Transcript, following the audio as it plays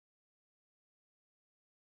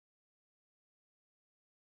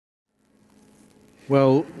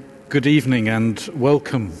Well, good evening and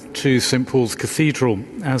welcome to St. Paul's Cathedral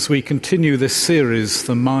as we continue this series,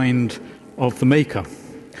 The Mind of the Maker,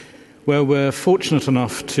 where we're fortunate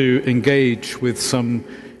enough to engage with some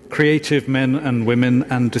creative men and women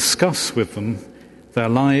and discuss with them their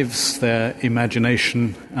lives, their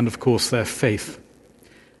imagination, and of course their faith.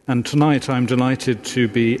 And tonight I'm delighted to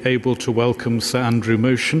be able to welcome Sir Andrew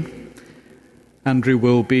Motion. Andrew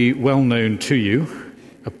will be well known to you,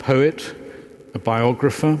 a poet, a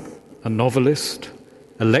biographer, a novelist,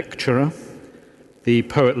 a lecturer, the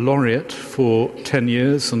Poet Laureate for 10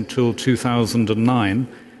 years until 2009,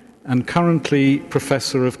 and currently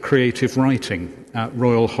Professor of Creative Writing at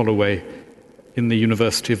Royal Holloway in the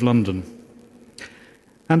University of London.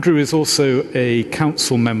 Andrew is also a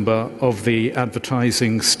council member of the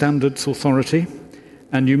Advertising Standards Authority,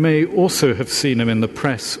 and you may also have seen him in the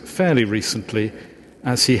press fairly recently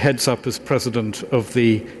as he heads up as president of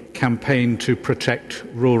the Campaign to Protect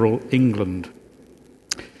Rural England.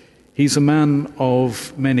 He's a man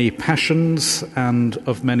of many passions and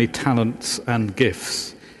of many talents and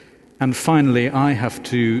gifts. And finally, I have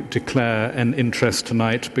to declare an interest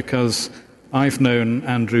tonight because I've known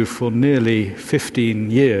Andrew for nearly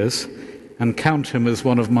 15 years and count him as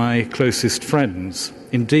one of my closest friends.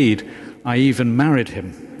 Indeed, I even married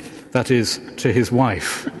him. That is, to his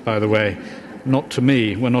wife, by the way, not to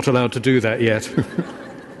me. We're not allowed to do that yet.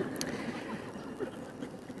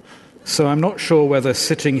 So I'm not sure whether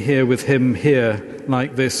sitting here with him here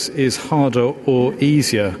like this is harder or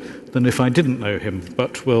easier than if I didn't know him,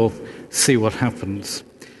 but we'll see what happens.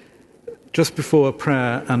 Just before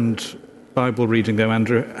prayer and Bible reading, though,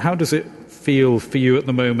 Andrew, how does it feel for you at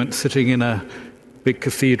the moment, sitting in a big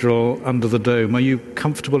cathedral under the dome? Are you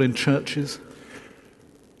comfortable in churches?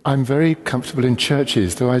 I'm very comfortable in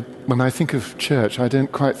churches, though when I think of church, I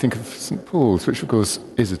don't quite think of St. Paul's, which, of course,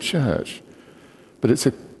 is a church. But it's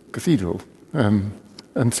a cathedral, and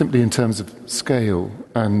simply in terms of scale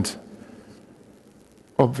and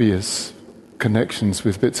obvious connections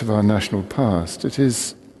with bits of our national past, it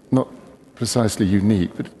is not precisely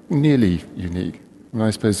unique, but nearly unique. And I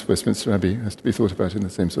suppose Westminster Abbey has to be thought about in the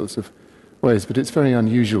same sorts of ways, but it's very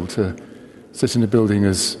unusual to sit in a building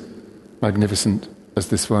as magnificent as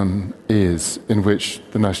this one is, in which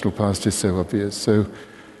the national past is so obvious. So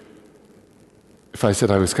if I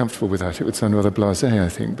said I was comfortable with that, it would sound rather blasé, I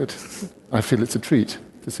think, but I feel it's a treat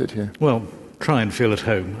to sit here. Well, try and feel at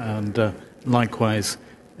home, and likewise,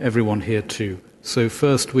 everyone here too. So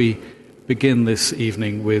first we begin this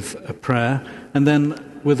evening with a prayer, and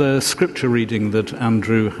then with a scripture reading that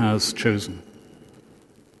Andrew has chosen.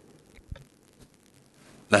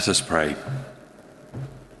 Let us pray.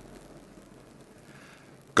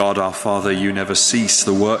 God our Father, you never cease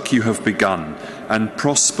the work you have begun, and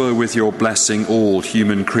prosper with your blessing all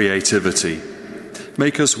human creativity.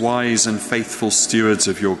 Make us wise and faithful stewards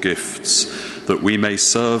of your gifts, that we may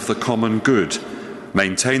serve the common good,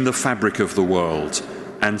 maintain the fabric of the world,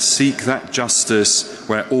 and seek that justice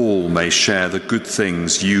where all may share the good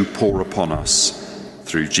things you pour upon us.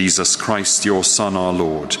 Through Jesus Christ, your Son, our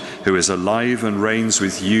Lord, who is alive and reigns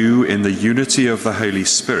with you in the unity of the Holy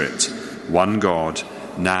Spirit, one God,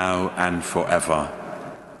 now and forever.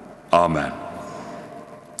 Amen.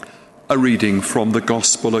 A reading from the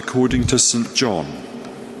Gospel according to St. John.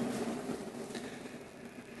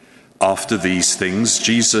 After these things,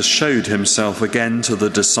 Jesus showed himself again to the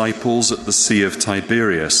disciples at the Sea of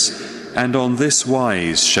Tiberias, and on this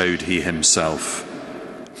wise showed he himself.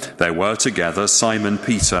 There were together Simon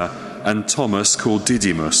Peter and Thomas called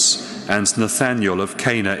Didymus, and Nathanael of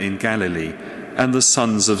Cana in Galilee, and the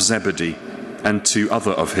sons of Zebedee, and 2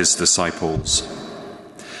 other of his disciples.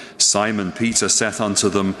 Simon Peter saith unto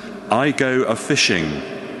them, I go a-fishing.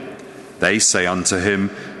 They say unto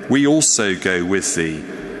him, We also go with thee.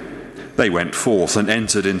 They went forth and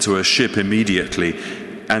entered into a ship immediately,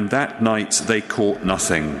 and that night they caught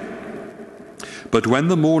nothing. But when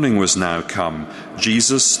the morning was now come,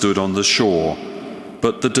 Jesus stood on the shore,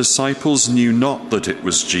 but the disciples knew not that it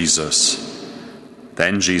was Jesus.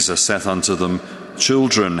 Then Jesus saith unto them,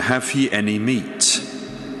 Children, have ye any meat?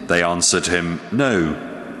 They answered him, No.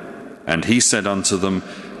 And he said unto them,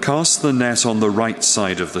 Cast the net on the right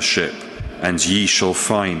side of the ship, and ye shall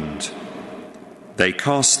find. They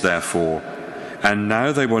cast therefore, and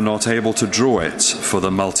now they were not able to draw it for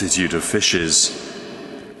the multitude of fishes.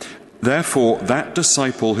 Therefore that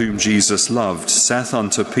disciple whom Jesus loved saith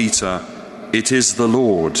unto Peter, It is the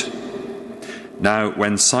Lord. Now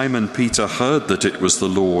when Simon Peter heard that it was the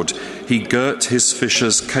Lord, he girt his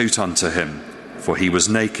fisher's coat unto him, for he was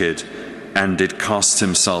naked, and did cast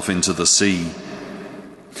himself into the sea.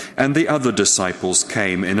 And the other disciples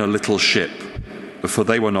came in a little ship, for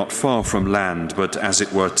they were not far from land, but as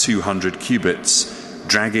it were 200 cubits,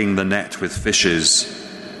 dragging the net with fishes.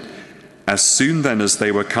 As soon then as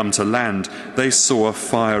they were come to land, they saw a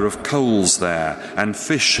fire of coals there, and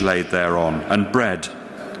fish laid thereon, and bread.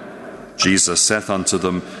 Jesus saith unto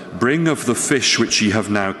them, Bring of the fish which ye have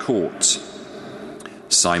now caught.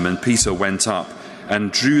 Simon Peter went up,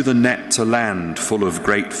 and drew the net to land full of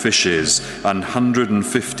great fishes,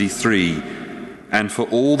 153. And for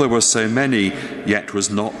all there were so many, yet was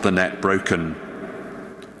not the net broken.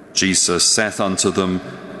 Jesus saith unto them,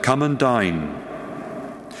 Come and dine.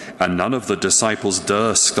 And none of the disciples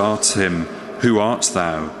durst ask him, Who art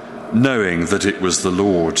thou? Knowing that it was the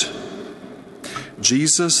Lord.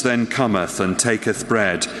 Jesus then cometh and taketh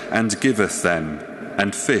bread, and giveth them,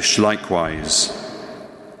 and fish likewise.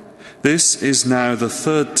 This is now the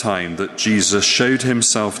third time that Jesus showed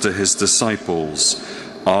himself to his disciples,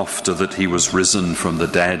 after that he was risen from the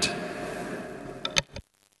dead.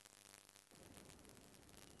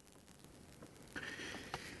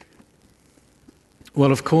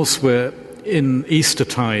 Well, of course, we're in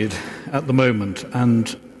Eastertide at the moment,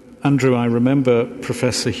 and Andrew, I remember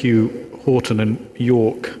Professor Hugh Horton in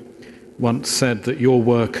York once said that your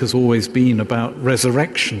work has always been about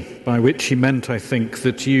resurrection, by which he meant, I think,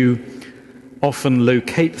 that you often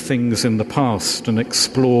locate things in the past and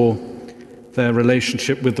explore their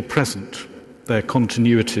relationship with the present, their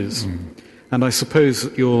continuities. And I suppose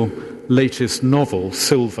that your latest novel,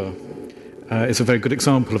 Silver, is a very good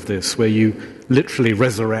example of this, where you literally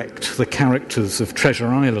resurrect the characters of Treasure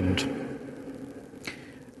Island.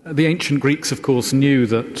 The ancient Greeks, of course, knew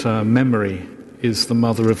that memory is the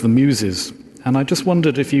mother of the muses. And I just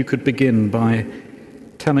wondered if you could begin by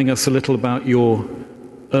telling us a little about your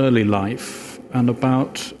early life and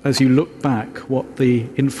about, as you look back, what the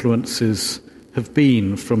influences have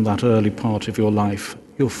been from that early part of your life,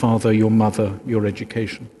 your father, your mother, your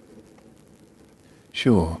education.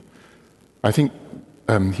 Sure. I think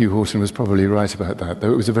Hugh Horton was probably right about that,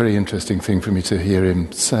 though it was a very interesting thing for me to hear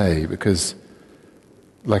him say, because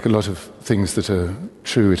like a lot of things that are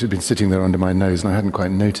true, it had been sitting there under my nose and I hadn't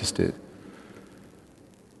quite noticed it.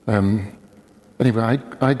 Anyway,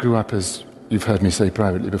 I grew up, as you've heard me say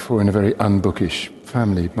privately before, in a very unbookish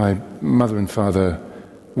family. My mother and father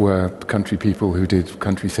were country people who did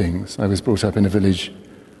country things. I was brought up in a village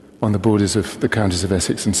on the borders of the counties of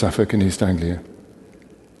Essex and Suffolk in East Anglia,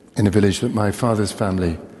 in a village that my father's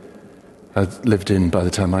family had lived in by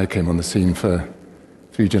the time I came on the scene for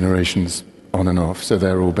 3 generations on and off. So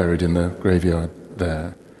they're all buried in the graveyard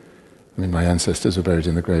there. I mean, my ancestors were buried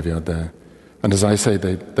in the graveyard there. And as I say,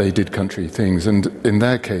 they did country things. And in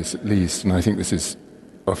their case, at least, and I think this is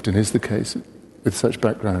often is the case with such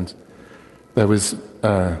backgrounds, there was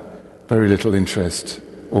very little interest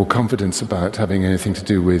or confidence about having anything to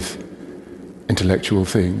do with intellectual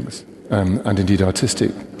things and indeed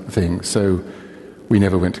artistic things. So we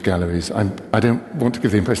never went to galleries. I don't want to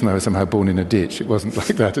give the impression that I was somehow born in a ditch. It wasn't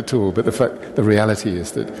like that at all. But the reality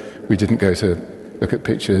is that we didn't go to look at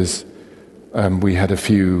pictures. We had a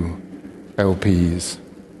few LPs,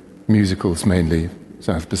 musicals mainly,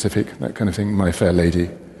 South Pacific, that kind of thing, My Fair Lady.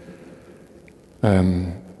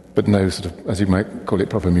 But no sort of, as you might call it,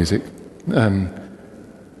 proper music. And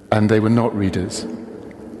they were not readers.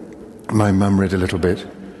 My mum read a little bit.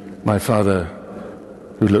 My father,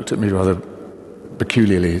 who looked at me rather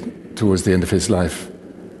peculiarly towards the end of his life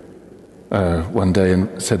one day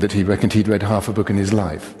and said that he reckoned he'd read half a book in his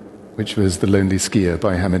life, which was The Lonely Skier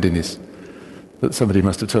by Hamid Innis, that somebody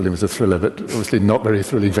must have told him was a thriller, but obviously not very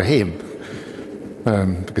thrilling for him,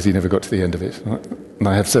 because he never got to the end of it. And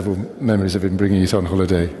I have several memories of him bringing it on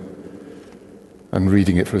holiday and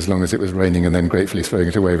reading it for as long as it was raining and then gratefully throwing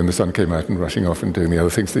it away when the sun came out and rushing off and doing the other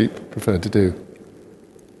things that he preferred to do.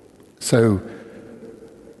 So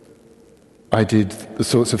I did the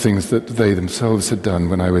sorts of things that they themselves had done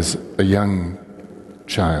when I was a young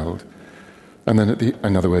child. And then,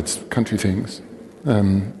 in other words, country things.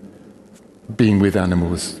 Being with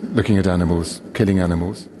animals, looking at animals, killing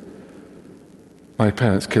animals. My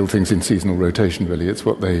parents killed things in seasonal rotation, really. It's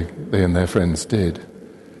what they and their friends did.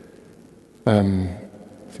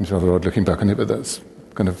 Seems rather odd looking back on it, but that's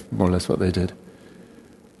kind of more or less what they did.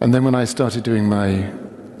 And then when I started doing my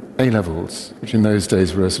A-levels, which in those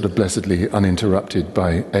days were sort of blessedly uninterrupted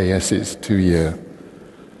by AS's 2-year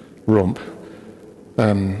romp,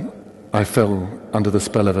 I fell under the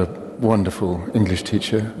spell of a wonderful English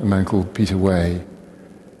teacher, a man called Peter Way,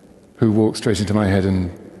 who walked straight into my head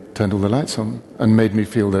and turned all the lights on and made me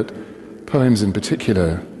feel that poems in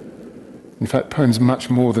particular, in fact poems much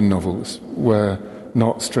more than novels, were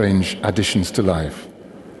not strange additions to life,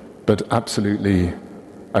 but absolutely,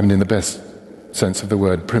 I mean in the best sense of the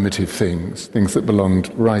word, primitive things, things that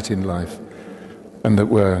belonged right in life, and that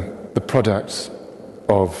were the products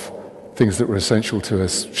of things that were essential to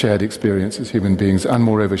us, shared experience as human beings, and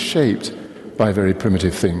moreover shaped by very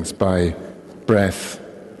primitive things, by breath,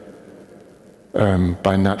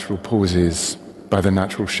 by natural pauses, by the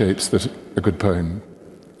natural shapes that a good poem,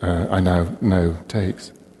 I now know,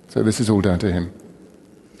 takes. So this is all down to him.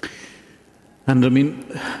 And I mean,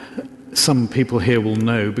 some people here will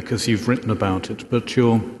know because you've written about it, but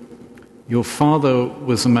your father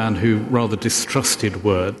was a man who rather distrusted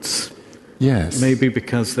words. Yes. Maybe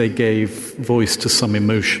because they gave voice to some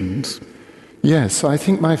emotions. Yes, I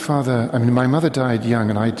think my mother died young,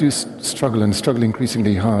 and I do struggle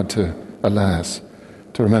increasingly hard to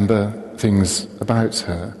remember things about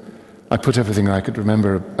her. I put everything I could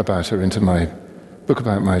remember about her into my book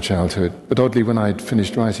about my childhood, but oddly, when I'd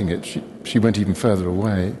finished writing it, she went even further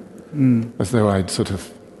away, as though I'd sort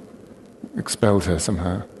of expelled her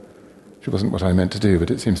somehow. She wasn't what I meant to do,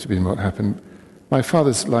 but it seems to be what happened. My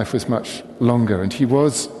father's life was much longer, and he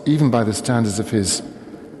was, even by the standards of his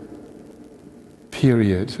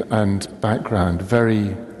period and background,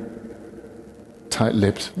 very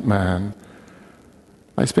tight-lipped man.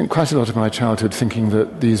 I spent quite a lot of my childhood thinking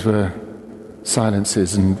that these were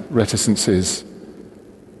silences and reticences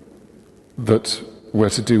that were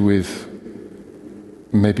to do with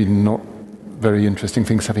maybe not very interesting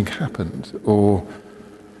things having happened, or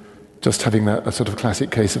just having a sort of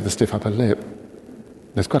classic case of the stiff upper lip.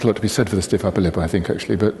 There's quite a lot to be said for the stiff upper lip, I think,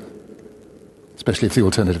 actually, but especially if the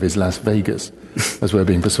alternative is Las Vegas, as we're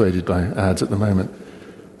being persuaded by ads at the moment.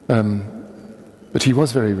 But he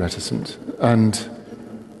was very reticent, and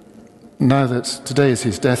now that today is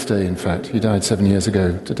his death day, in fact, he died 7 years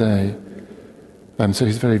ago today, so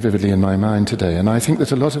he's very vividly in my mind today, and I think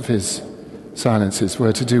that a lot of his silences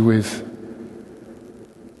were to do with,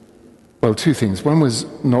 well, two things. One was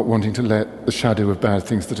not wanting to let the shadow of bad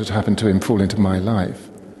things that had happened to him fall into my life,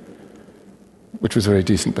 which was very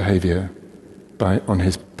decent behavior on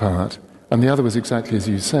his part. And the other was exactly as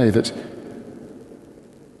you say, that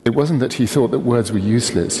it wasn't that he thought that words were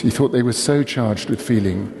useless. He thought they were so charged with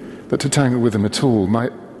feeling that to tangle with them at all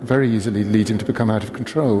might very easily lead him to become out of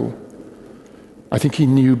control. I think he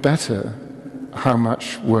knew better how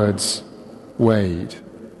much words weighed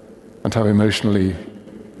and how emotionally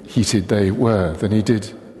heated they were than he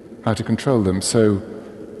did how to control them. So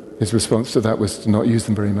his response to that was to not use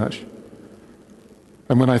them very much.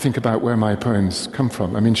 And when I think about where my poems come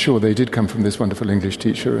from, I mean, sure, they did come from this wonderful English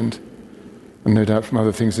teacher and no doubt from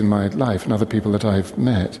other things in my life and other people that I've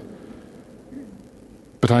met.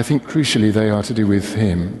 But I think crucially they are to do with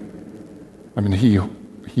him. I mean,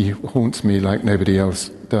 he haunts me like nobody else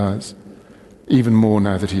does, even more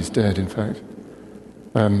now that he's dead, in fact.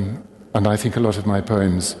 And I think a lot of my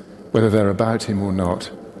poems, whether they're about him or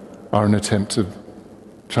not, are an attempt to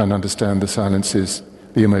try and understand the silences,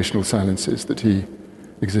 the emotional silences that he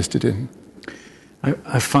existed in.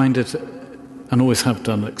 I find it, and always have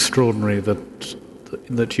done, extraordinary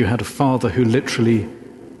that you had a father who literally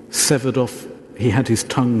severed off. He had his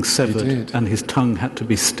tongue severed, and his tongue had to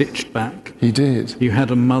be stitched back. He did. You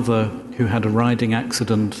had a mother who had a riding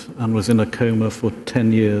accident and was in a coma for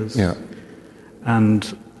 10 years. Yeah.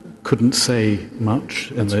 And couldn't say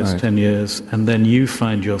much in those 10 years. And then you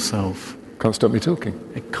find yourself... Can't stop me talking.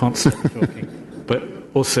 Can't stop me talking. But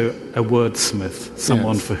also a wordsmith,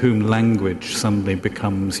 someone for whom language suddenly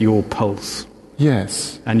becomes your pulse.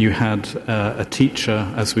 Yes. And you had a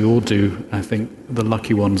teacher, as we all do, I think, the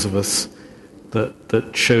lucky ones of us,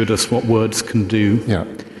 that showed us what words can do. Yeah,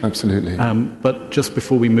 absolutely. But just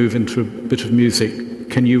before we move into a bit of music,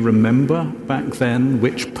 can you remember back then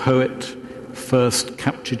which poet first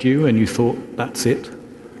captured you and you thought, that's it?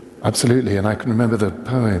 Absolutely, and I can remember the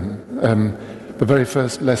poem. The very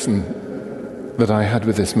first lesson that I had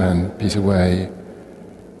with this man, Peter Way,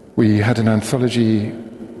 we had an anthology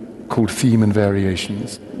called Theme and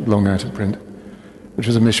Variations, long out of print, which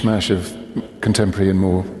was a mishmash of contemporary and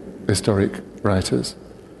more historic writers,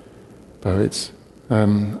 poets.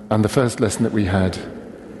 And the first lesson that we had,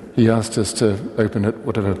 he asked us to open at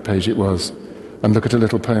whatever page it was and look at a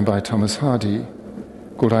little poem by Thomas Hardy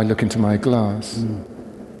called I Look Into My Glass.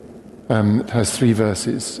 It has 3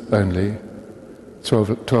 verses only,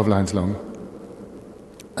 12 lines long.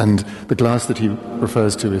 And the glass that he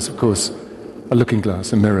refers to is, of course, a looking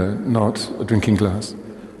glass, a mirror, not a drinking glass.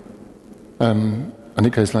 And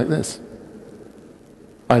it goes like this.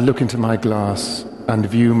 I look into my glass and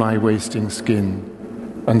view my wasting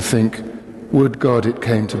skin and think, would God it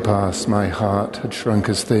came to pass my heart had shrunk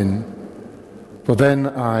as thin. For then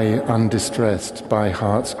I, undistressed by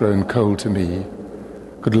hearts grown cold to me,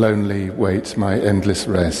 could lonely wait my endless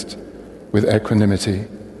rest with equanimity.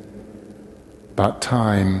 But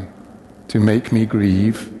time, to make me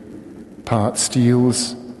grieve, part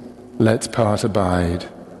steals, lets part abide,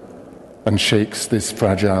 and shakes this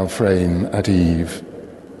fragile frame at eve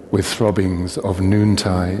with throbbings of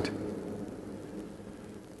noontide.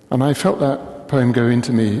 And I felt that poem go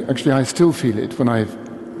into me. Actually, I still feel it when I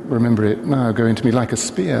remember it now, go into me like a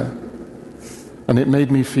spear. And it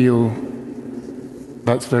made me feel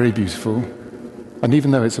that's very beautiful. And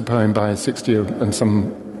even though it's a poem by a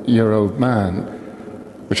 60-and-some-year-old man,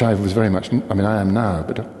 which I was very much, I mean, I am now,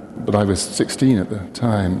 but I was 16 at the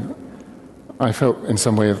time, I felt in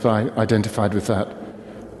some way that I identified with that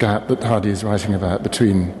gap that Hardy is writing about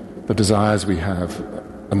between the desires we have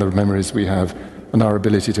and the memories we have and our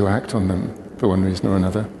ability to act on them for one reason or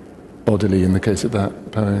another, bodily in the case of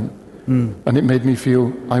that poem. And it made me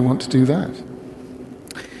feel I want to do that.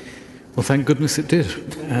 Well, thank goodness it did.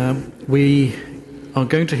 We are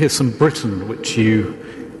going to hear some Britain, which you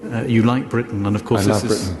like Britain, and of course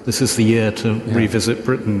this is the year to revisit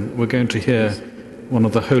Britain. We're going to hear one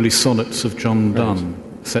of the holy sonnets of John Donne,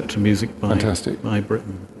 set to music by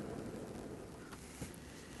Britain.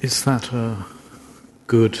 Is that a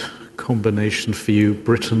good combination for you,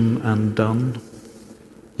 Britain and Donne?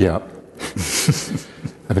 Yeah.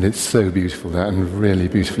 I mean, it's so beautiful, that, and really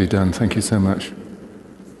beautifully done. Thank you so much.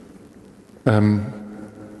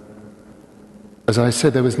 As I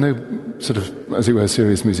said, there was no sort of, as it were,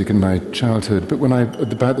 serious music in my childhood, but when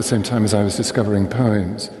at about the same time as I was discovering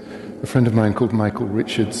poems, a friend of mine called Michael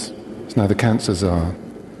Richards, who's now the Cancer Tsar,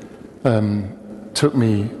 took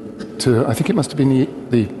me to, I think it must have been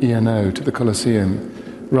the ENO, to the Colosseum,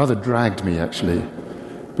 rather dragged me actually,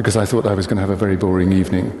 because I thought I was going to have a very boring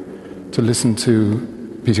evening, to listen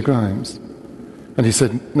to Peter Grimes. And he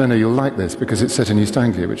said, no, you'll like this, because it's set in East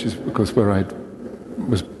Anglia, which is, of course, where I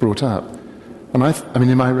was brought up. And I mean,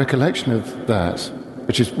 in my recollection of that,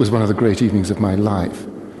 which was one of the great evenings of my life,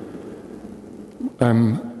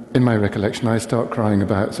 in my recollection, I start crying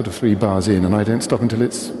about sort of 3 bars in, and I don't stop until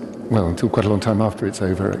until quite a long time after it's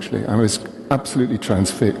over, actually. I was absolutely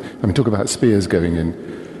transfixed. I mean, talk about spears going in.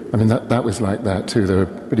 I mean, that was like that, too. They were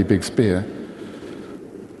a pretty big spear.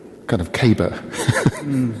 Kind of caber.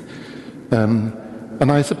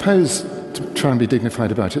 And I suppose, to try and be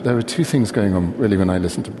dignified about it, there are 2 things going on, really, when I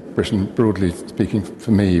listen to Britain, broadly speaking, for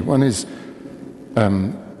me. One is, I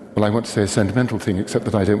want to say a sentimental thing, except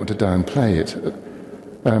that I don't want to downplay it,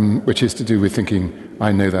 which is to do with thinking,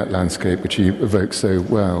 I know that landscape, which he evokes so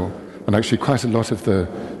well. And actually, quite a lot of the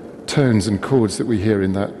tones and chords that we hear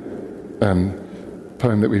in that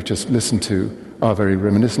poem that we've just listened to are very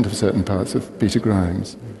reminiscent of certain parts of Peter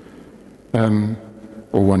Grimes.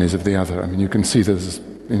 Or one is of the other. I mean, you can see there's,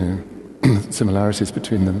 similarities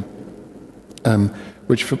between them.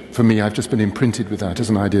 Which, for me, I've just been imprinted with that as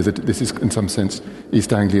an idea that this is, in some sense,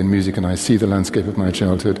 East Anglian music, and I see the landscape of my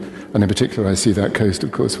childhood, and in particular, I see that coast,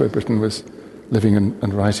 of course, where Britain was living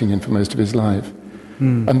and writing in for most of his life.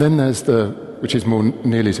 And then there's which is more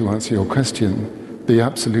nearly to answer your question, the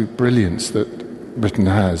absolute brilliance that Britain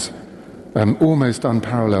has, almost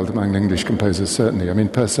unparalleled among English composers, certainly. I mean,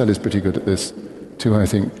 Purcell is pretty good at this, too, I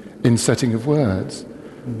think, in setting of words.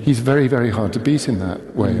 He's very, very hard to beat in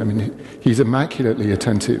that way. I mean, he's immaculately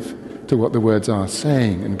attentive to what the words are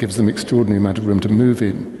saying and gives them extraordinary amount of room to move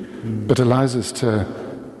in, but allows us to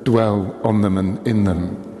dwell on them and in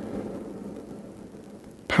them.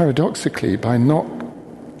 Paradoxically, by not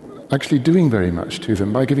actually doing very much to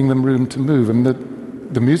them, by giving them room to move. And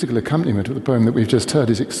the musical accompaniment of the poem that we've just heard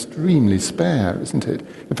is extremely spare, isn't it?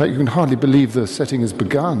 In fact, you can hardly believe the setting has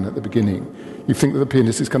begun at the beginning. You think that the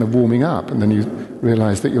pianist is kind of warming up, and then you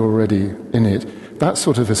realize that you're already in it. That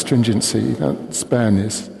sort of astringency, that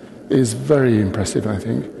spareness, is very impressive, I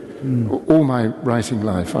think. All my writing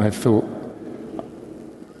life, I've thought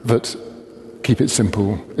that keep it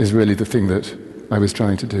simple is really the thing that I was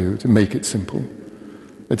trying to do, to make it simple.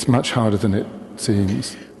 It's much harder than it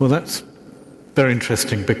seems. Well, that's very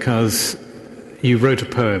interesting, because you wrote a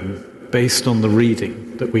poem based on the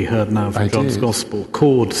reading that we heard now from John's Gospel,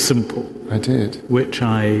 called Simple. I did. Which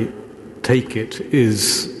I take it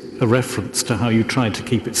is a reference to how you tried to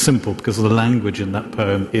keep it simple, because the language in that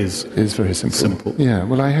poem is very simple. Yeah,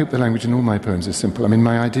 well, I hope the language in all my poems is simple. I mean,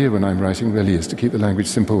 my idea when I'm writing really is to keep the language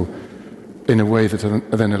simple in a way that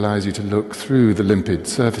then allows you to look through the limpid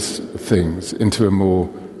surface of things into a more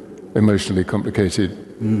emotionally complicated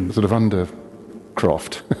sort of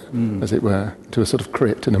undercroft, as it were, to a sort of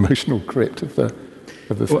crypt, an emotional crypt of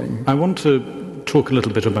the thing. I want to talk a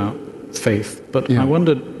little bit about faith, but I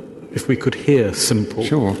wondered, if we could hear simple,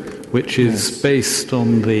 Sure. which is based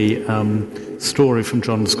on the story from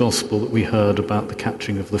John's Gospel that we heard about the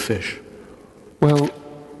catching of the fish. Well,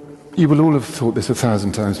 you will all have thought this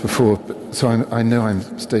 1,000 times before, so I know I'm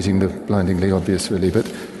stating the blindingly obvious, really, but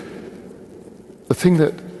the thing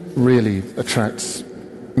that really attracts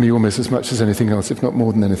me almost as much as anything else, if not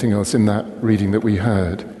more than anything else, in that reading that we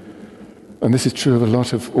heard, and this is true of a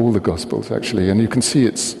lot of all the Gospels, actually, and you can see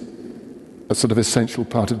it's a sort of essential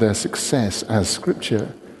part of their success as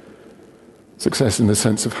Scripture, success in the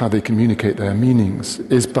sense of how they communicate their meanings,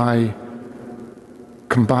 is by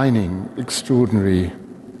combining extraordinary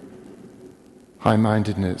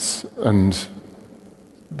high-mindedness and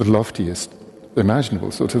the loftiest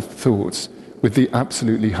imaginable sort of thoughts with the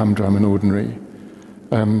absolutely humdrum and ordinary.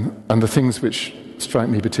 And the things which strike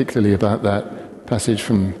me particularly about that passage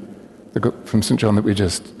from St. John that we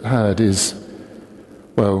just heard is,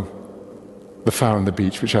 well, the fire on the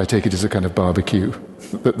beach, which I take it as a kind of barbecue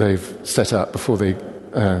that they've set up before they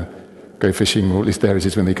go fishing, or at least there it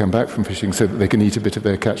is when they come back from fishing, so that they can eat a bit of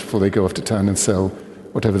their catch before they go off to town and sell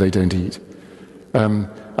whatever they don't eat. And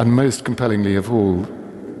most compellingly of all,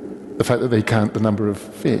 the fact that they count the number of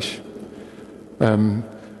fish.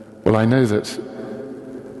 Well, I know that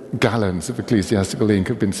gallons of ecclesiastical ink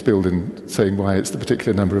have been spilled in saying why it's the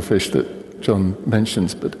particular number of fish that John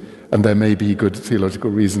mentions, and there may be good theological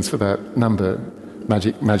reasons for that number,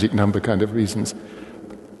 magic number kind of reasons.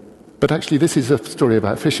 But actually this is a story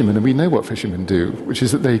about fishermen, and we know what fishermen do, which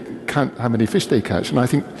is that they count how many fish they catch. And I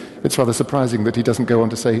think it's rather surprising that he doesn't go on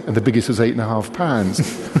to say, and the biggest was 8.5 pounds,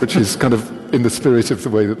 which is kind of in the spirit of the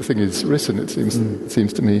way that the thing is written, it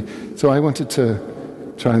seems to me. So I wanted to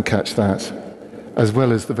try and catch that, as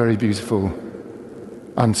well as the very beautiful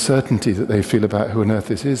uncertainty that they feel about who on earth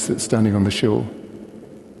this is that's standing on the shore.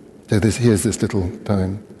 So here's this little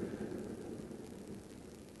poem.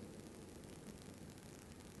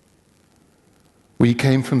 We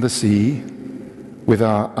came from the sea with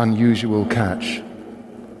our unusual catch,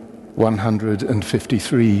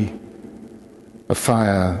 153. A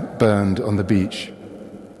fire burned on the beach.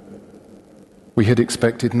 We had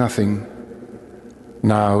expected nothing.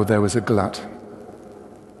 Now there was a glut.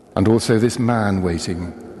 And also this man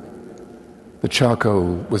waiting. The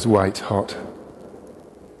charcoal was white hot.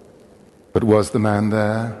 But was the man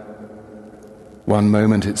there? One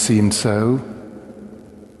moment it seemed so.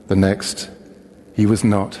 The next, he was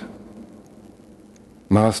not.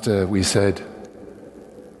 Master, we said,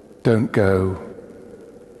 don't go.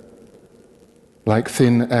 Like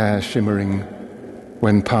thin air shimmering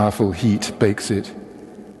when powerful heat bakes it,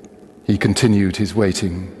 he continued his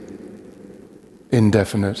waiting.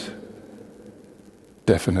 Indefinite,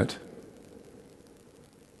 definite.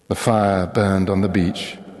 The fire burned on the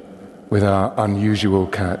beach with our unusual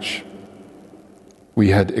catch. We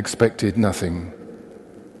had expected nothing.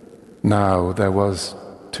 Now there was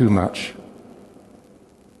too much.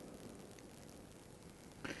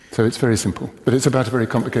 So it's very simple, but it's about a very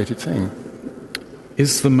complicated thing.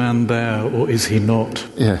 Is the man there or is he not?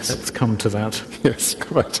 Yes. Let's come to that. Yes,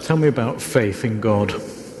 quite. Tell me about faith in God.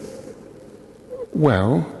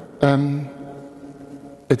 Well,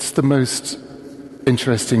 it's the most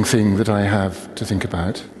interesting thing that I have to think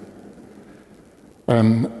about.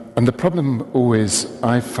 And the problem always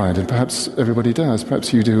I find, and perhaps everybody does,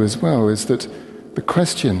 perhaps you do as well, is that the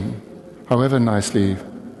question, however nicely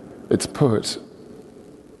it's put,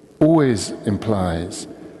 always implies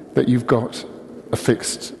that you've got a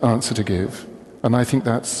fixed answer to give. And I think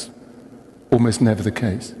that's almost never the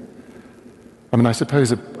case. I mean, I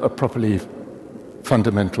suppose a properly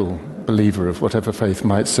fundamental believer of whatever faith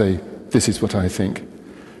might say, this is what I think.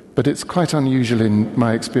 But it's quite unusual in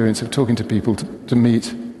my experience of talking to people to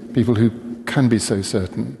meet people who can be so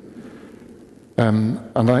certain.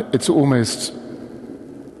 It's almost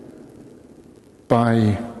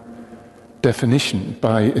by definition,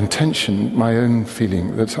 by intention, my own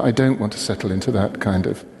feeling that I don't want to settle into that kind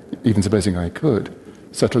of, even supposing I could,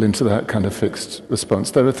 settle into that kind of fixed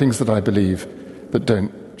response. There are things that I believe that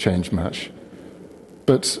don't change much.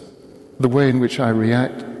 But the way in which I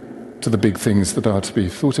react to the big things that are to be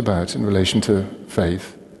thought about in relation to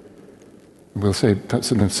faith, we'll say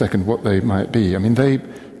perhaps in a second what they might be. I mean,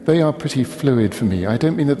 they are pretty fluid for me. I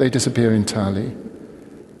don't mean that they disappear entirely,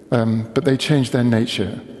 but they change their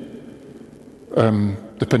nature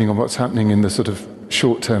depending on what's happening in the sort of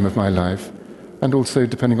short term of my life, and also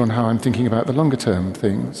depending on how I'm thinking about the longer term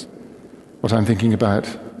things, what I'm thinking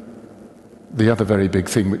about the other very big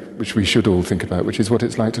thing which we should all think about, which is what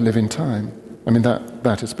it's like to live in time. I mean,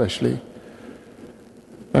 that especially.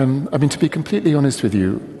 I mean, to be completely honest with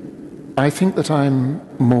you, I think that I'm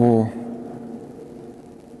more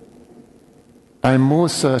I am more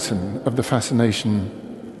certain of the fascination,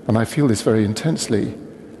 and I feel this very intensely,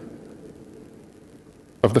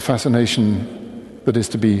 of the fascination that is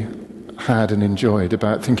to be had and enjoyed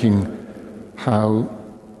about thinking how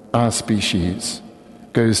our species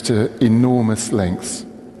goes to enormous lengths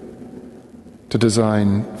to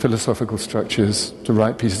design philosophical structures, to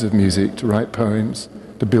write pieces of music, to write poems,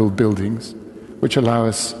 to build buildings, which allow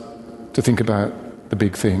us to think about the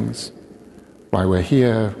big things, why we're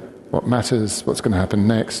here, what matters, what's going to happen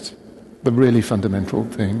next, the really fundamental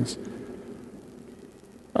things.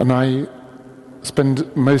 And I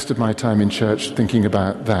spend most of my time in church thinking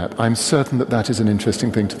about that. I'm certain that that is an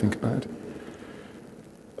interesting thing to think about.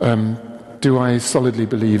 Do I solidly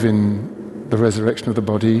believe in the resurrection of the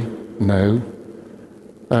body? No.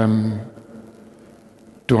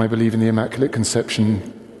 Do I believe in the Immaculate Conception?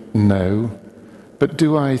 No. But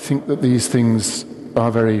do I think that these things are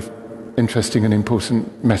very interesting and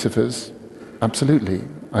important metaphors? Absolutely,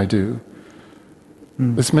 I do.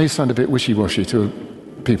 This may sound a bit wishy-washy to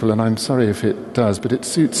people, and I'm sorry if it does, but it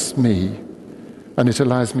suits me, and it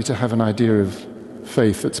allows me to have an idea of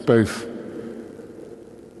faith that's both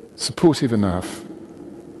supportive enough,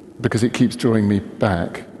 because it keeps drawing me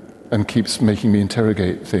back and keeps making me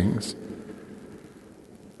interrogate things,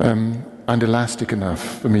 and elastic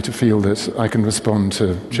enough for me to feel that I can respond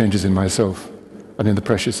to changes in myself and in the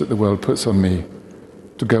pressures that the world puts on me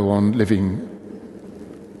to go on living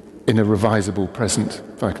in a revisable present,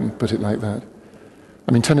 if I can put it like that.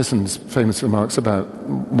 I mean, Tennyson's famous remarks about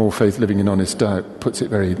more faith living in honest doubt puts it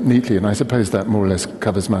very neatly, and I suppose that more or less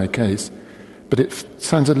covers my case. But it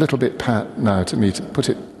sounds a little bit pat now to me to put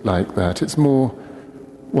it like that. It's more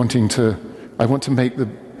wanting to, I want to make the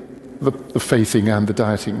faithing and the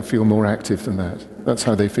dieting feel more active than that. That's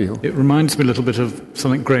how they feel. It reminds me a little bit of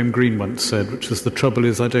something Graham Greene once said, which was, the trouble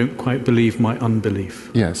is I don't quite believe my unbelief.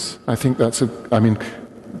 Yes, I think that's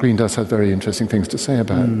Greene does have very interesting things to say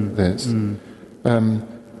about this.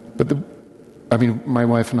 But my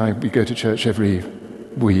wife and I, we go to church every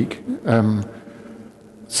week.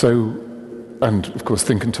 And of course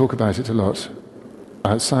think and talk about it a lot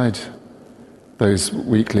outside those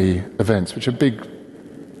weekly events, which are big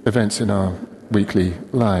events in our weekly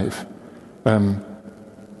life.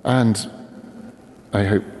 And I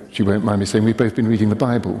hope she won't mind me saying we've both been reading the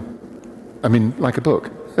Bible. I mean, like a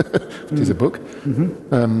book. It is a book.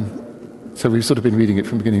 So we've sort of been reading it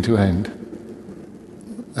from beginning to end.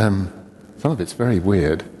 Some of it's very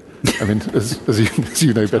weird. I mean, as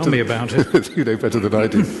you know better. Tell me about it. As you know better than I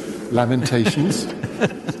do. Lamentations.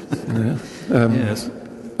 Yes.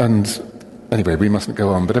 And anyway, we mustn't go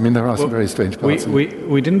on. But I mean, there are some very strange parts.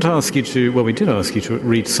 We didn't ask you to. Well, we did ask you to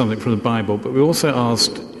read something from the Bible, but we also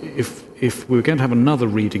asked if we were going to have another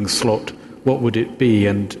reading slot, what would it be?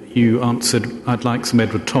 And you answered, I'd like some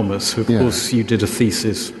Edward Thomas, who, of course, you did a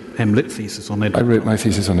thesis, MLit thesis on Edward. I wrote my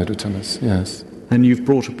thesis on Edward Thomas, yes. And you've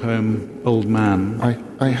brought a poem, Old Man.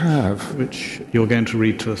 I have. Which you're going to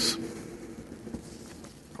read to us.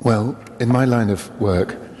 Well, in my line of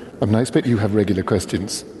work, I expect you have regular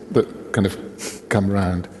questions that kind of come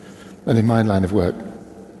round. And in my line of work,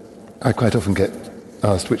 I quite often get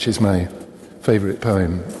asked which is my favourite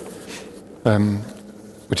poem,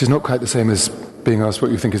 which is not quite the same as being asked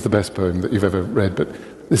what you think is the best poem that you've ever read, but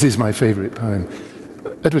this is my favourite poem.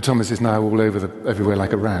 Edward Thomas is now all everywhere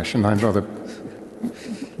like a rash, and I'm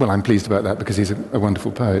pleased about that because he's a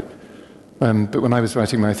wonderful poet. But when I was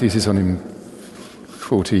writing my thesis on him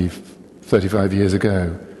 35 years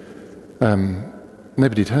ago,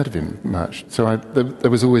 nobody had heard of him much. So there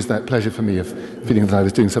was always that pleasure for me of feeling that I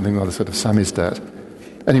was doing something rather sort of samizdat.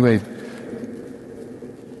 Anyway,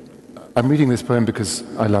 I'm reading this poem because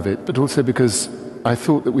I love it, but also because I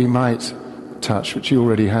thought that we might touch, which you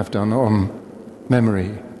already have done, on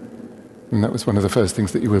memory. And that was one of the first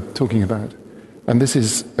things that you were talking about. And this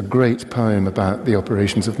is a great poem about the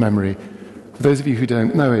operations of memory. For those of you who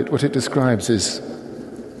don't know it, what it describes is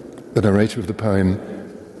the narrator of the poem,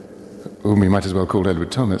 whom we might as well call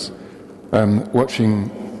Edward Thomas,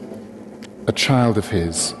 watching a child of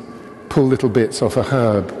his pull little bits off a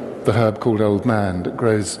herb, the herb called Old Man, that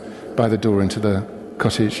grows by the door into the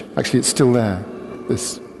cottage. Actually, it's still there,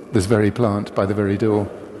 this very plant by the very door.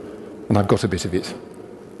 And I've got a bit of it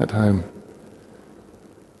at home.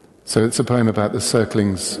 So it's a poem about the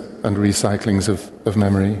circlings and recyclings of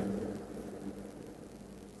memory.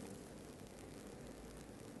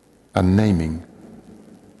 And naming.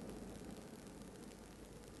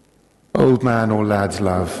 Old man or lad's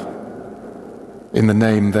love. In the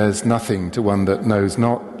name there's nothing to one that knows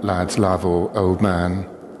not lad's love or old man.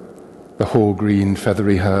 The hoar-green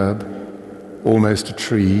feathery herb, almost a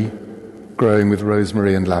tree, growing with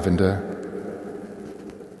rosemary and lavender,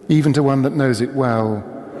 Even to one that knows it well,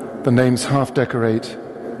 the names half decorate,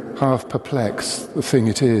 half perplex the thing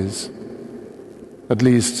it is. At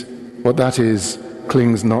least what that is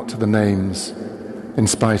clings not to the names, in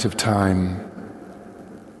spite of time.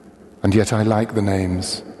 And yet I like the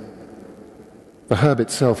names. The herb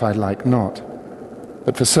itself I like not,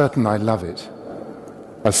 but for certain I love it,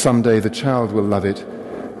 as someday the child will love it,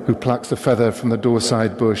 who plucks a feather from the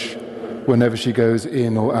doorside bush whenever she goes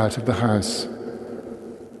in or out of the house.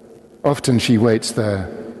 Often she waits there,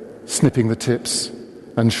 snipping the tips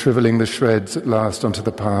and shrivelling the shreds at last onto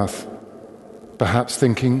the path, perhaps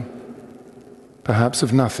thinking, perhaps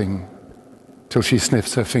of nothing, till she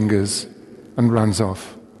sniffs her fingers and runs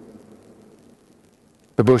off.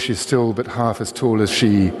 The bush is still but half as tall as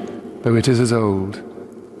she, though it is as old.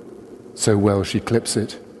 So well she clips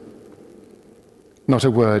it. Not a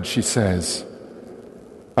word she says,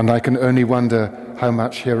 and I can only wonder how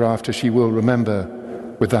much hereafter she will remember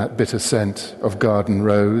with that bitter scent of garden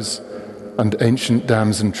rose and ancient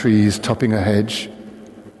damson trees topping a hedge,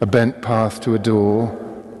 a bent path to a door,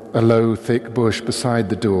 a low thick bush beside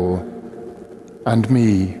the door, and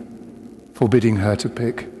me forbidding her to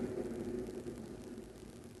pick.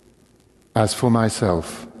 As for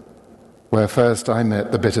myself, where first I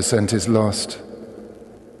met the bitter scent is lost.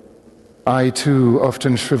 I too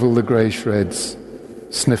often shrivel the grey shreds,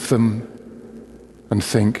 sniff them, and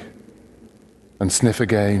think, and sniff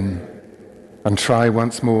again, and try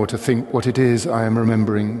once more to think what it is I am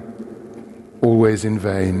remembering, always in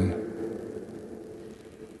vain.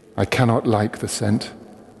 I cannot like the scent,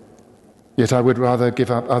 yet I would rather give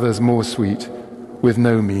up others more sweet, with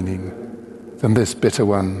no meaning, than this bitter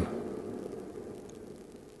one.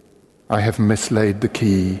 I have mislaid the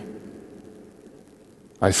key.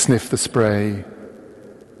 I sniff the spray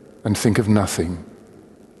and think of nothing.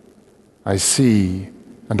 I see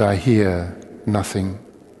and I hear nothing,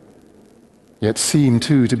 yet seem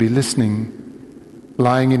too to be listening,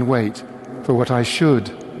 lying in wait for what I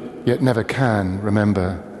should, yet never can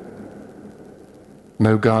remember.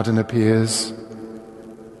 No garden appears,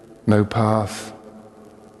 no path,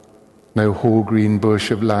 no hall-green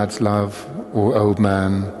bush of lad's love or old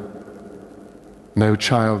man, no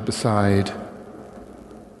child beside,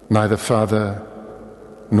 neither father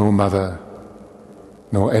nor mother,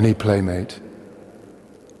 nor any playmate,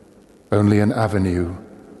 only an avenue,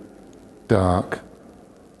 dark,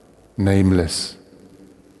 nameless,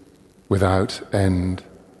 without end.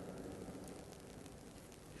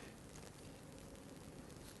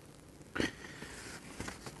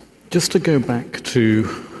 Just to go back to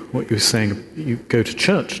what you were saying, you go to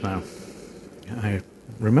church now. I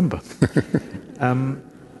remember.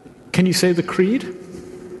 Can you say the creed?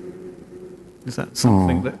 Is that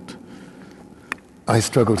something that... I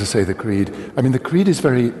struggle to say the creed. I mean, the creed is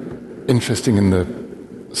very interesting in the,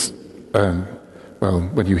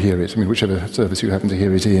 when you hear it, I mean, whichever service you happen to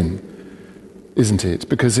hear it in, isn't it?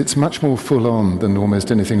 Because it's much more full on than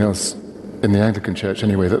almost anything else in the Anglican Church,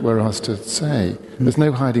 anyway, that we're asked to say. There's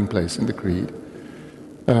no hiding place in the creed.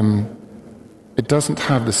 It doesn't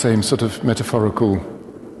have the same sort of metaphorical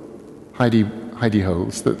hidey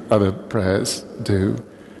holes that other prayers do.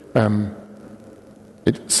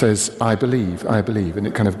 It says, I believe, and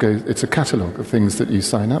it kind of goes, it's a catalogue of things that you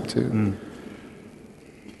sign up to.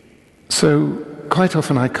 So quite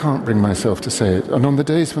often I can't bring myself to say it. And on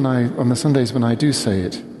the Sundays when I do say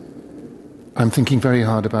it, I'm thinking very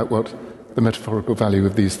hard about what the metaphorical value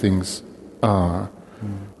of these things are.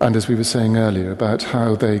 And as we were saying earlier, about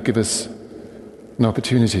how they give us an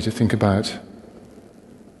opportunity to think about,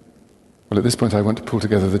 well, at this point I want to pull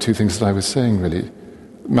together the two things that I was saying, really.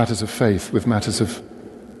 Matters of faith with matters of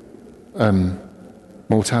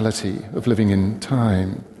mortality, of living in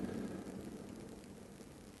time.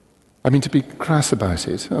 I mean, to be crass about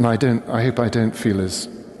it, and I hope I don't feel as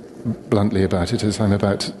bluntly about it as I'm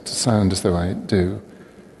about to sound as though I do.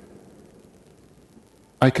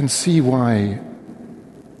 I can see why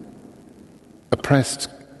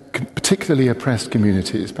particularly oppressed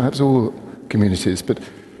communities, perhaps all communities, but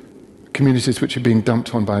communities which are being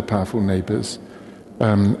dumped on by powerful neighbours,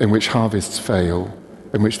 in which harvests fail,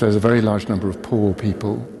 in which there's a very large number of poor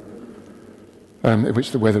people, in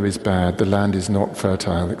which the weather is bad, the land is not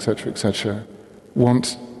fertile, etc.,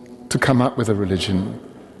 want to come up with a religion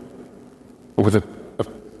or with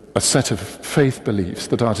a set of faith beliefs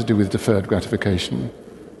that are to do with deferred gratification.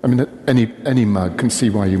 I mean, any mug can see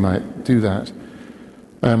why you might do that.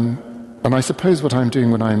 And I suppose what I'm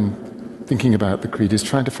doing when I'm thinking about the creed is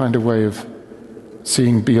trying to find a way of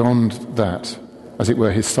seeing beyond that, as it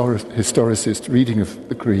were, historicist reading of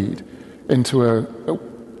the creed, into a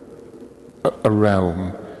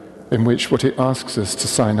realm in which what it asks us to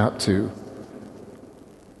sign up to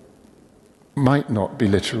might not be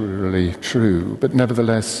literally true, but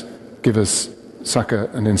nevertheless give us succor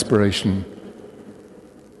and inspiration,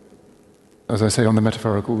 as I say, on the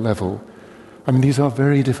metaphorical level. I mean, these are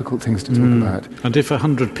very difficult things to talk about. And if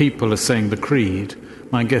 100 people are saying the creed,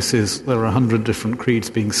 my guess is there are 100 different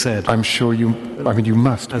creeds being said. I'm sure you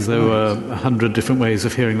must. As there were 100 different ways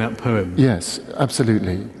of hearing that poem. Yes,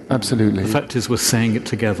 absolutely, absolutely. The fact is we're saying it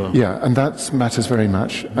together. Yeah, and that matters very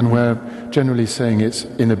much. And we're generally saying it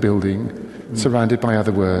in a building, surrounded by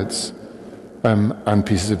other words, and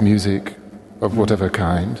pieces of music of whatever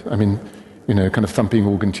kind. I mean, kind of thumping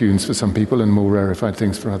organ tunes for some people and more rarefied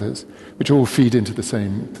things for others, which all feed into the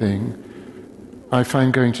same thing. I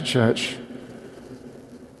find going to church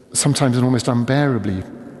sometimes an almost unbearably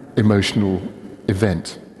emotional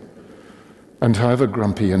event. And however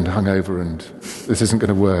grumpy and hungover and this isn't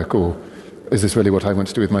going to work, or is this really what I want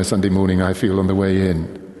to do with my Sunday morning, I feel on the way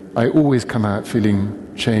in, I always come out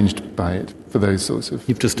feeling changed by it for those sorts of...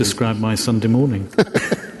 You've just described my Sunday morning.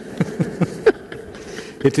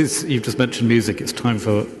 It is. You've just mentioned music. It's time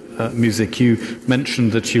for music. You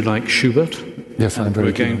mentioned that you like Schubert. Yes, I'm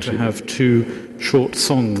very keen on We're going to Schubert. have two short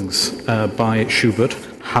songs by Schubert,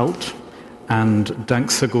 Halt and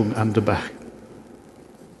Danksagung an der Bach.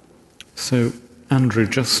 So, Andrew,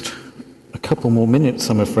 just a couple more minutes,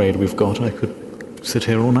 I'm afraid we've got. I could sit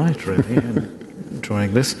here all night, really,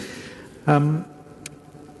 enjoying this.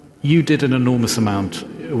 You did an enormous amount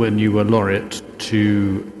when you were laureate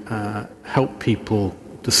to help people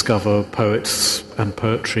discover poets and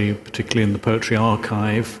poetry, particularly in the Poetry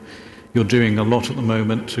Archive. You're doing a lot at the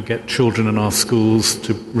moment to get children in our schools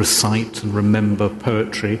to recite and remember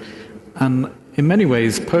poetry. And in many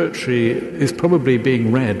ways, poetry is probably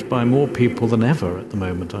being read by more people than ever at the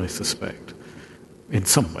moment, I suspect. In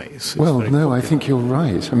some ways. It's Well, very no, I popular. think you're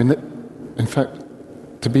right. I mean, in fact,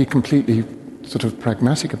 to be completely sort of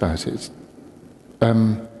pragmatic about it,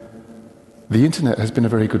 the internet has been a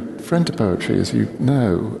very good friend to poetry, as you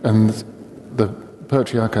know, and the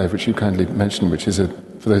Poetry Archive, which you kindly mentioned, which is,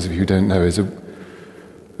 for those of you who don't know, is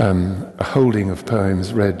a holding of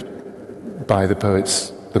poems read by the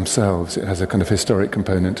poets themselves. It has a kind of historic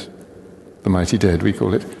component, the mighty dead, we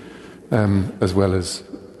call it, as well as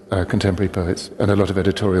contemporary poets, and a lot of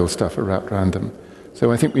editorial stuff are wrapped around them.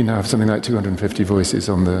 So I think we now have something like 250 voices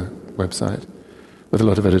on the website, with a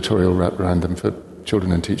lot of editorial wrapped around them for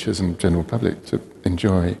children and teachers and general public to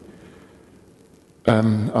enjoy.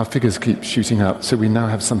 Our figures keep shooting up, so we now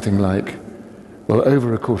have something like, well,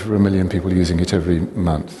 over 250,000 people using it every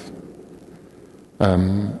month.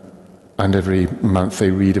 And every month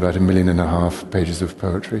they read about 1.5 million pages of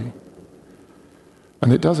poetry.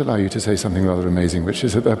 And it does allow you to say something rather amazing, which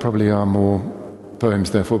is that there probably are more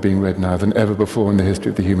poems therefore being read now than ever before in the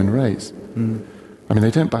history of the human race. I mean,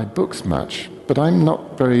 they don't buy books much, but I'm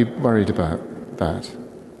not very worried about that.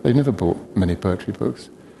 They've never bought many poetry books.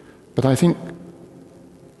 But I think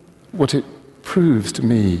what it proves to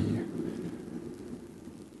me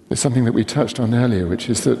is something that we touched on earlier, which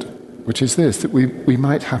is this, that we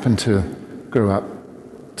might happen to grow up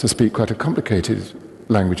to speak quite a complicated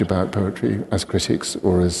language about poetry as critics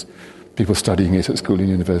or as people studying it at school and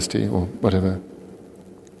university or whatever.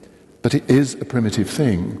 But it is a primitive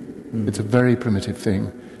thing. It's a very primitive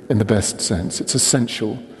thing in the best sense. It's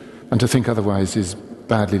essential. And to think otherwise is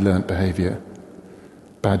badly learnt behaviour,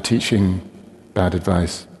 bad teaching, bad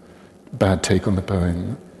advice, bad take on the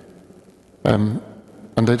poem.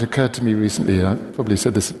 And it occurred to me recently, I probably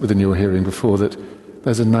said this within your hearing before, that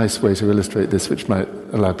there's a nice way to illustrate this which might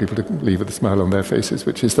allow people to leave with a smile on their faces,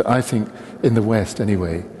 which is that I think, in the West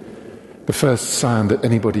anyway, the first sound that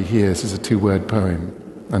anybody hears is a 2-word poem,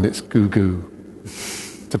 and it's goo-goo.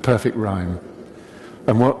 It's a perfect rhyme.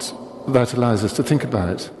 And what that allows us to think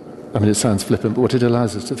about, I mean, it sounds flippant, but what it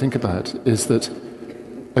allows us to think about is that,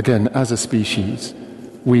 again, as a species,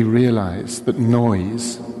 we realize that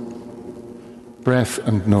noise, breath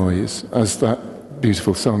and noise, as that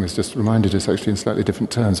beautiful song has just reminded us, actually in slightly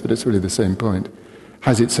different terms, but it's really the same point,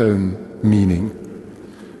 has its own meaning.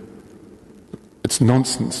 It's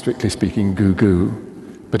nonsense, strictly speaking, goo-goo,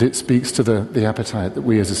 but it speaks to the appetite that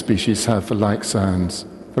we as a species have for like sounds,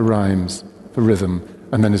 for rhymes, for rhythm,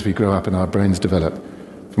 and then as we grow up and our brains develop,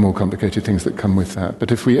 for more complicated things that come with that.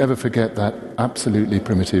 But if we ever forget that absolutely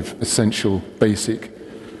primitive, essential, basic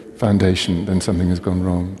foundation, then something has gone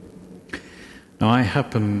wrong. Now, I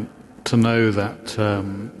happen to know that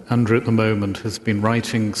Andrew at the moment has been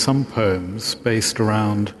writing some poems based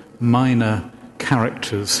around minor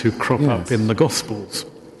characters who crop up in the Gospels.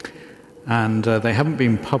 And they haven't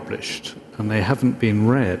been published and they haven't been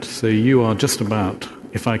read. So you are just about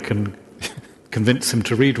if I can convince him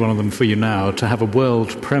to read one of them for you now, to have a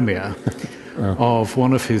world premiere of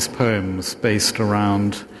one of his poems based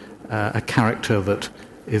around a character that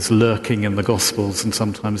is lurking in the Gospels and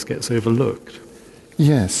sometimes gets overlooked.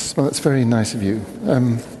 Yes, well, that's very nice of you.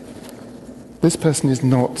 This person is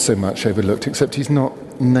not so much overlooked, except he's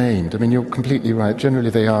not named. I mean, you're completely right.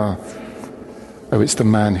 Generally they are, it's the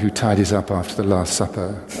man who tidies up after the Last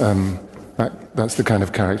Supper. That's the kind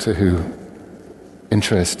of character who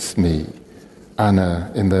interests me.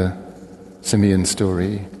 Anna in the Simeon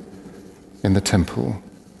story, in the temple.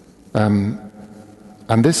 And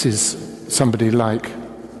this is somebody like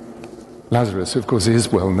Lazarus, who of course is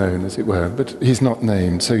well known, as it were, but he's not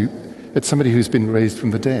named. So it's somebody who's been raised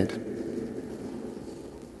from the dead.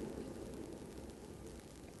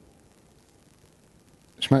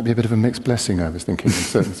 Which might be a bit of a mixed blessing, I was thinking, in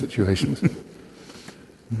certain situations.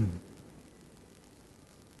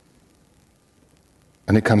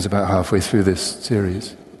 And it comes about halfway through this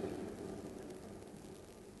series.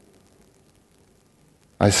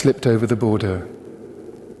 I slipped over the border.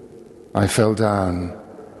 I fell down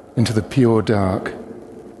into the pure dark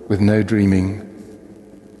with no dreaming.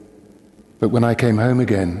 But when I came home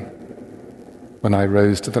again, when I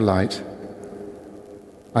rose to the light,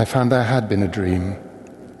 I found there had been a dream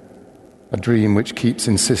which keeps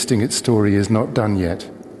insisting its story is not done yet.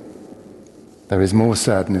 There is more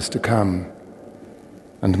sadness to come,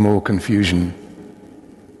 and more confusion.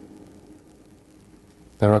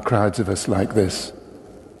 There are crowds of us like this.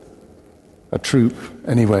 A troop,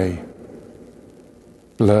 anyway,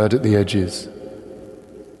 blurred at the edges,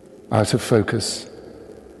 out of focus,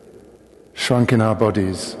 shrunk in our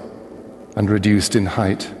bodies and reduced in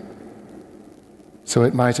height. So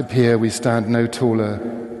it might appear we stand no taller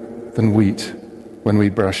than wheat when we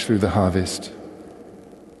brush through the harvest.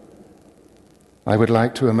 I would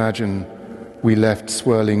like to imagine we left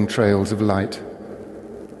swirling trails of light.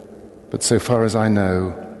 But so far as I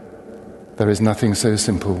know, there is nothing so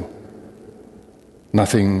simple,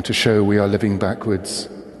 nothing to show we are living backwards,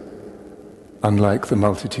 unlike the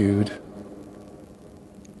multitude.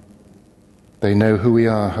 They know who we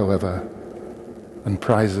are, however, and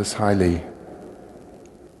prize us highly.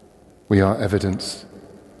 We are evidence.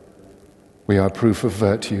 We are proof of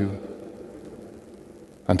virtue.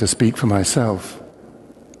 And to speak for myself,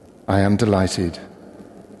 I am delighted,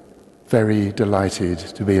 very delighted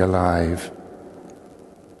to be alive,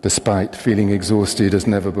 despite feeling exhausted as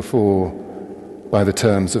never before by the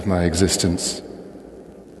terms of my existence,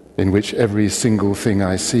 in which every single thing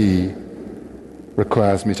I see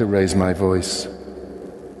requires me to raise my voice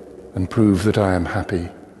and prove that I am happy.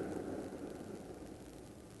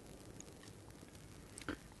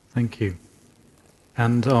 Thank you.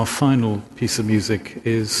 And our final piece of music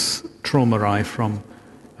is Traumerei from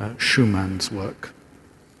Schumann's work.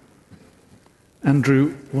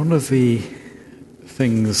 Andrew, one of the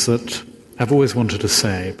things that I've always wanted to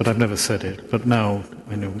say, but I've never said it, but now,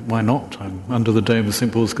 why not? I'm under the dome of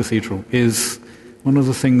St. Paul's Cathedral, is one of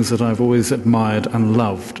the things that I've always admired and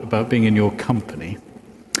loved about being in your company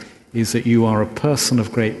is that you are a person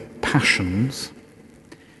of great passions,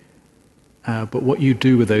 but what you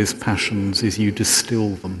do with those passions is you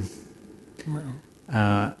distill them.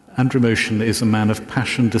 Andrew Motion is a man of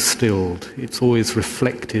passion distilled. It's always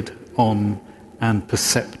reflected on and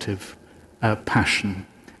perceptive passion,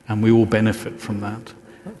 and we all benefit from that.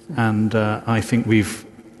 And I think we've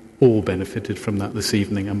all benefited from that this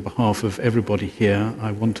evening. On behalf of everybody here,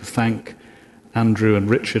 I want to thank Andrew and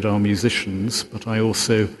Richard, our musicians, but I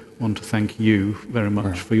also want to thank you very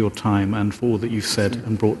much for your time and for all that you've said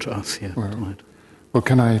and brought to us here tonight. Well,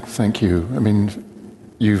 can I thank you? I mean,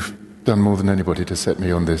 you've done more than anybody to set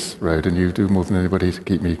me on this road, and you do more than anybody to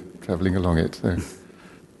keep me travelling along it. So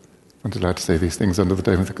I'm allowed to say these things under the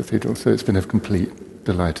dome of the cathedral. So it's been a complete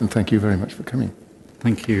delight, and thank you very much for coming.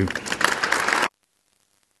 Thank you.